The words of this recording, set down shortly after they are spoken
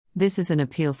This is an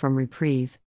appeal from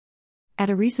Reprieve. At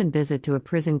a recent visit to a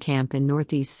prison camp in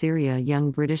northeast Syria, a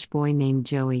young British boy named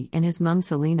Joey and his mum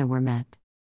Selina were met.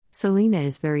 Selina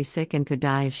is very sick and could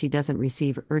die if she doesn't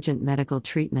receive urgent medical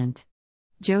treatment.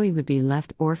 Joey would be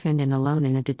left orphaned and alone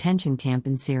in a detention camp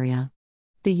in Syria.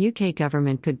 The UK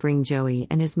government could bring Joey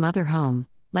and his mother home,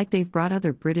 like they've brought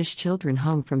other British children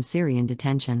home from Syrian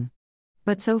detention.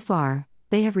 But so far,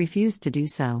 they have refused to do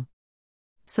so.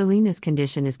 Selina's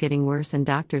condition is getting worse and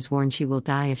doctors warn she will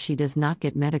die if she does not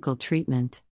get medical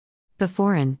treatment. The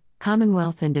Foreign,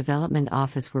 Commonwealth and Development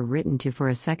Office were written to for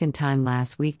a second time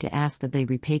last week to ask that they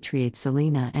repatriate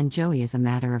Selina and Joey as a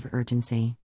matter of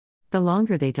urgency. The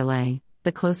longer they delay,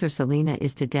 the closer Selina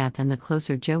is to death and the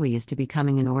closer Joey is to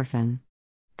becoming an orphan.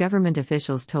 Government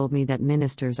officials told me that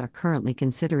ministers are currently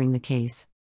considering the case.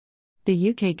 The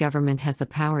UK government has the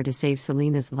power to save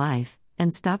Selina's life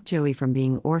and stop Joey from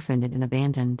being orphaned and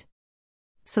abandoned.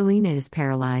 Selina is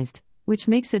paralyzed, which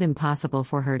makes it impossible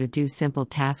for her to do simple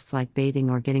tasks like bathing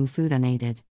or getting food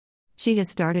unaided. She has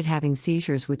started having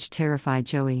seizures which terrify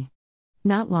Joey.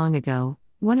 Not long ago,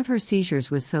 one of her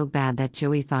seizures was so bad that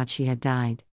Joey thought she had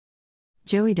died.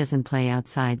 Joey doesn't play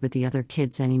outside with the other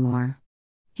kids anymore.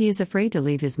 He is afraid to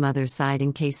leave his mother's side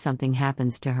in case something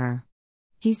happens to her.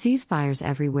 He sees fires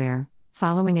everywhere,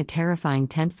 following a terrifying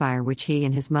tent fire which he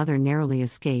and his mother narrowly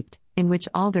escaped, in which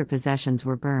all their possessions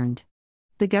were burned.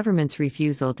 The government's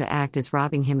refusal to act is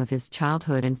robbing him of his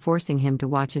childhood and forcing him to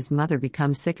watch his mother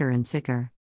become sicker and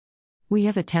sicker. We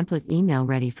have a template email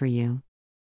ready for you.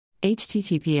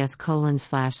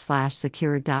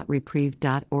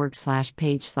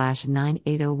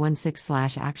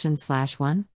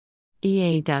 https://secure.reprieve.org/page/98016/action/1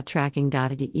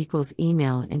 ea.tracking.it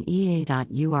email and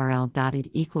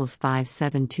ea.url.it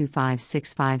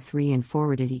 =5725653 and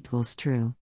forwarded =true.